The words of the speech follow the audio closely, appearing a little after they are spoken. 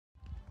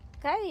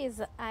Guys,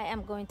 I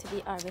am going to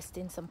be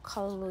harvesting some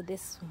callaloo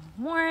this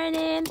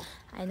morning.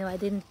 I know I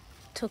didn't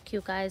took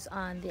you guys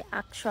on the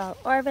actual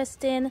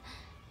harvesting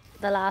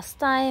the last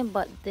time,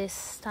 but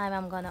this time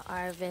I'm gonna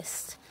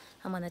harvest.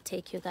 I'm gonna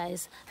take you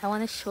guys. I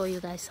want to show you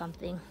guys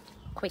something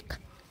quick.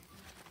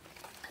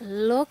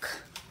 Look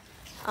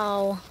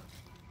how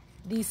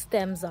these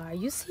stems are.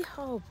 You see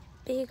how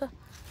big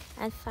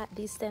and fat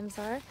these stems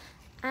are?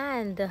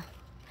 And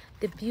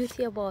the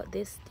beauty about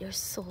this, they're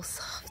so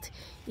soft.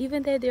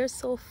 Even though they're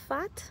so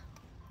fat,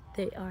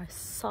 they are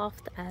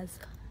soft as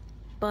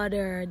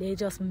butter. They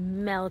just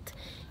melt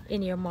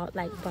in your mouth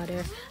like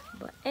butter.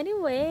 But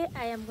anyway,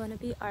 I am going to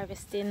be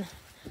harvesting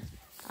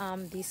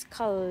these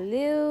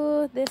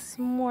callaloo this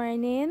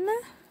morning.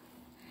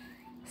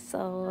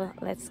 So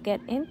let's get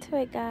into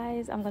it,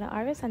 guys. I'm going to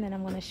harvest and then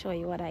I'm going to show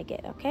you what I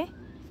get, okay?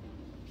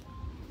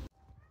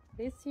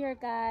 This here,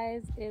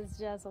 guys, is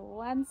just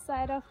one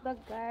side of the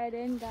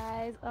garden,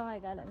 guys. Oh my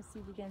god, let me see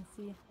if you can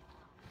see.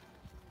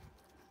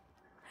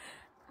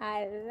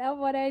 I love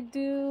what I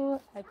do.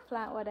 I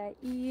plant what I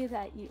eat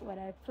what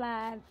I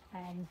plant,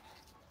 and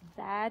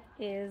that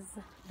is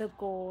the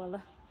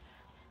goal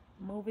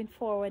moving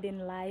forward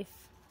in life.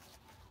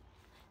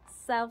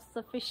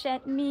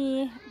 Self-sufficient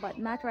me, but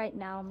not right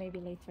now, maybe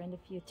later in the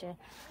future.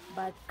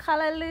 But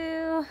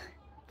callaloo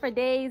for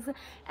days,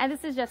 and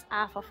this is just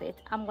half of it.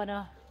 I'm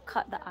gonna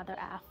cut the other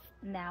half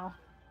now.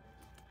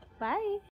 Bye.